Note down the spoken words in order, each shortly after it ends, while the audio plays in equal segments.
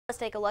Let's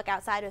take a look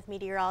outside with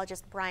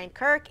meteorologist Brian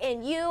Kirk,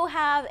 and you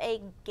have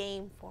a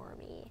game for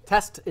me.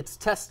 It's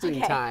testing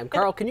time.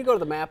 Carl, can you go to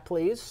the map,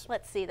 please?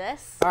 Let's see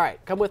this. All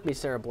right, come with me,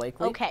 Sarah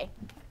Blakely. Okay.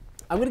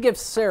 I'm going to give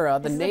Sarah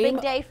the This name. is a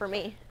big day for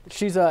me.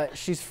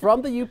 She's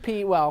from the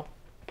UP. Well,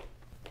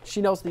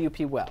 she knows the UP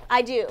well.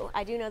 I do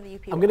know the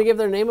UP. I'm going to give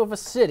her the name of a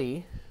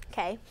city.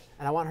 Okay.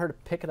 And I want her to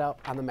pick it out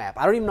on the map.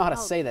 I don't even know how to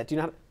say that. Do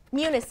you know how to?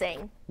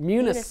 Munising.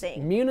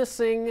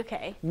 Munising,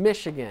 Okay.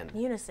 Michigan.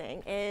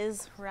 Munising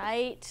is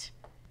right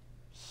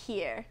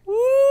here.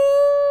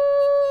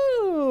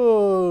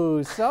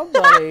 Woo!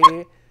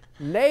 Somebody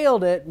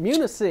nailed it.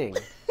 Munising,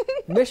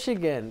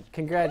 Michigan.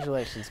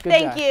 Congratulations. Good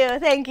job.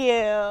 Thank you.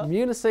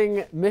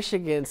 Munising,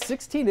 Michigan.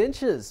 16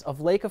 inches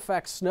of lake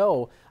effect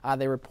snow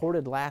they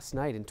reported last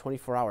night in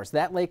 24 hours.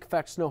 That lake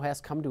effect snow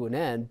has come to an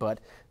end, but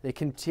they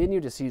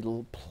continue to see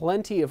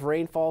plenty of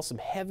rainfall, some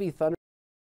heavy thunder.